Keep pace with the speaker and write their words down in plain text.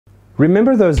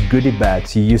Remember those goodie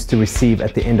bags you used to receive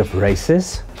at the end of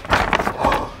races?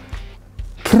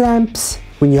 Cramps.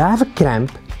 When you have a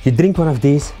cramp, you drink one of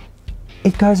these,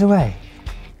 it goes away.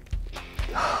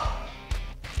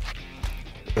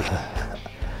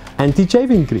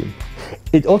 Anti-shaving cream.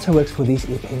 It also works for these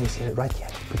earrings right here.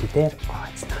 Put it there. Oh,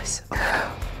 it's nice.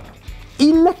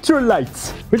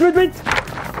 Electrolytes. Wait.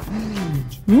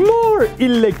 More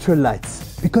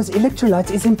electrolytes. Because electrolytes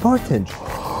is important.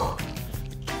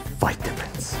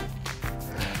 Vitamins.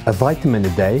 A vitamin a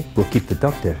day will keep the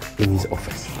doctor in his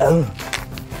office. Oh.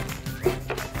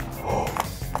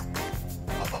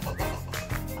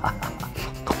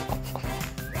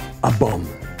 A bomb.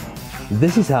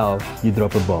 This is how you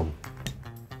drop a bomb.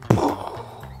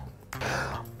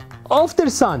 After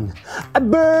sun, a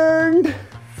burn.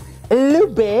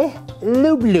 Lube.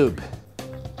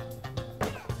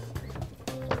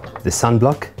 The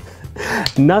sunblock?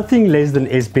 Nothing less than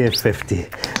SPF 50.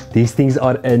 These things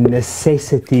are a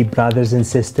necessity, brothers and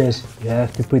sisters. You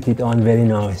have to put it on very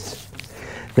nice.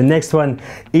 The next one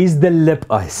is the lip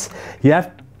ice.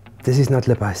 This is not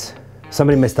lip ice.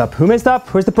 Somebody messed up. Who messed up?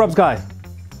 Where's the props guy?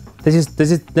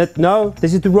 No,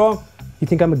 this is the wrong. You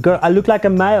think I'm a girl? I look like a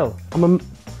male.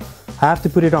 I have to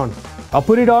put it on. I'll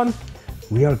put it on.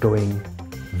 We are going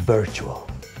virtual.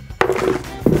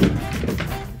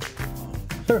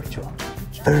 Virtual.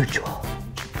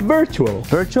 We're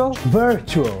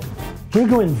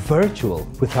going virtual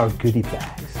with our goodie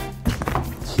bags.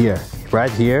 Here,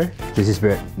 right here, this is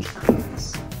where...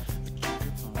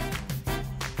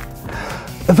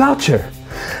 A voucher.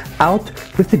 Out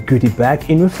with the goodie bag,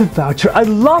 in with the voucher. I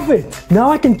love it.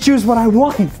 Now I can choose what I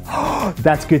want.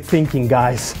 That's good thinking,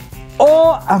 guys.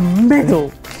 Or a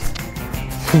medal.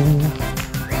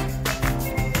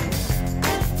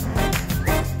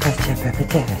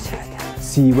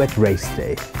 See you at race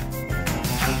day.